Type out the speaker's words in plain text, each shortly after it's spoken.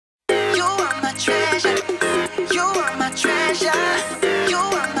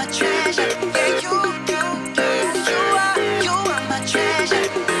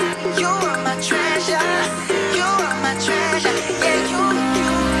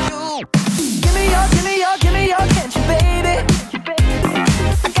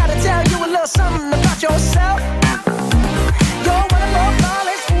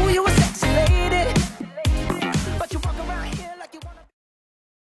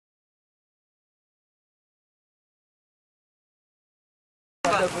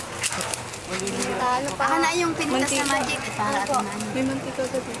Ano pa? Baka na yung pinitas na magic. Para atin na. May mantika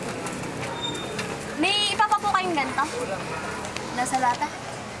ka dito. May ipapa po kayong ganito? Nasa lata?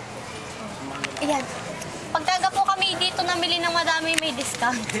 Ayan. Pagkaga po kami dito namili ng madami, may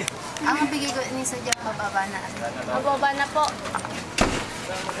discount. Ang bigay ko ni Sadya, mababa na. Mababa na po.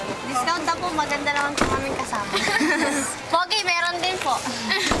 Discount na po, maganda naman po kaming kasama. Pogi, meron din po.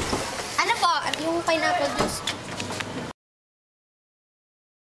 Ano po? Yung pineapple juice.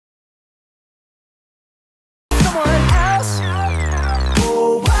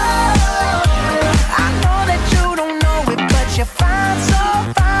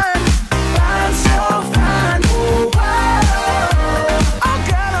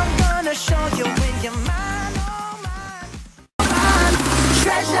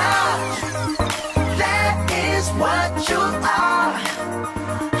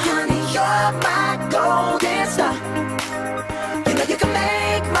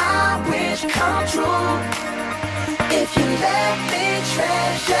 Come true if you let me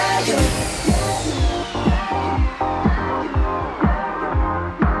treasure you.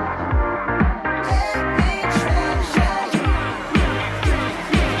 Let me treasure you.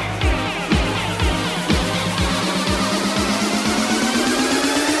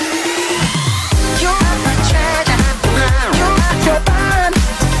 You are my treasure. You are your bond.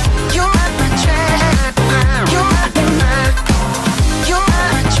 You are my treasure. You are the man. You are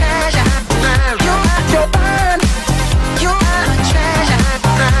my treasure. You are your bond. You are my treasure.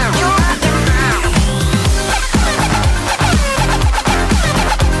 You are the man.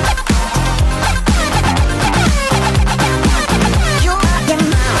 You are the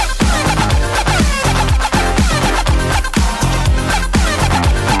man.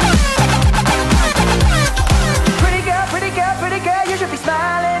 Pretty girl, you should be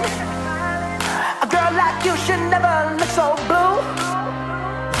smiling. A girl like you should never look so blue.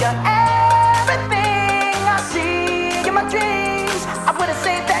 You're everything I see in my dreams. I wouldn't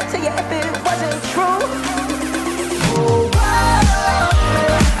say that to you if it wasn't true. Oh,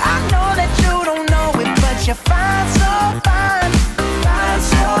 I know that you don't know it, but you're fine, so fine, fine,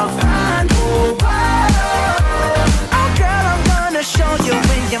 so fine. Oh, girl, I'm gonna show you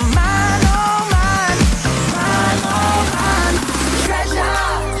when you're mine, oh mine, mine, oh mine. Treasure,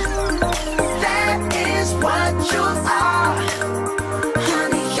 that is what you are.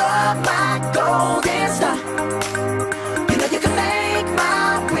 Honey, you're my golden star. You know you can make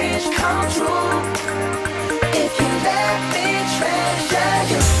my wish come true if you let me treasure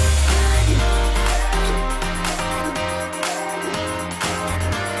you.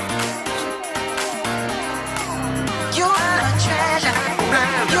 You are a treasure.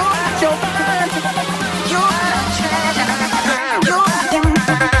 You are your bond. You are a treasure. You are the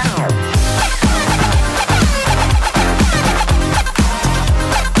man.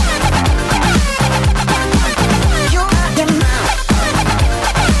 You are the man.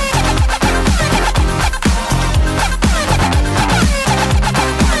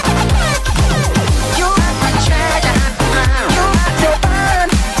 You are my treasure. You are your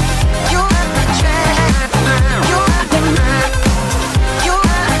bond. You are my treasure. You are the man. You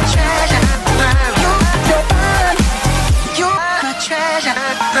are a treasure. You are your bond. You are my treasure.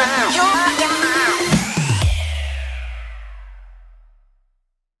 You are the man.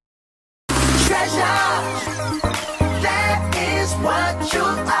 Treasure, that is what you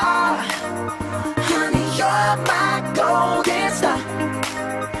are. Honey, you're my golden star.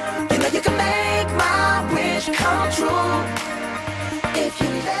 You know you can make my wish come true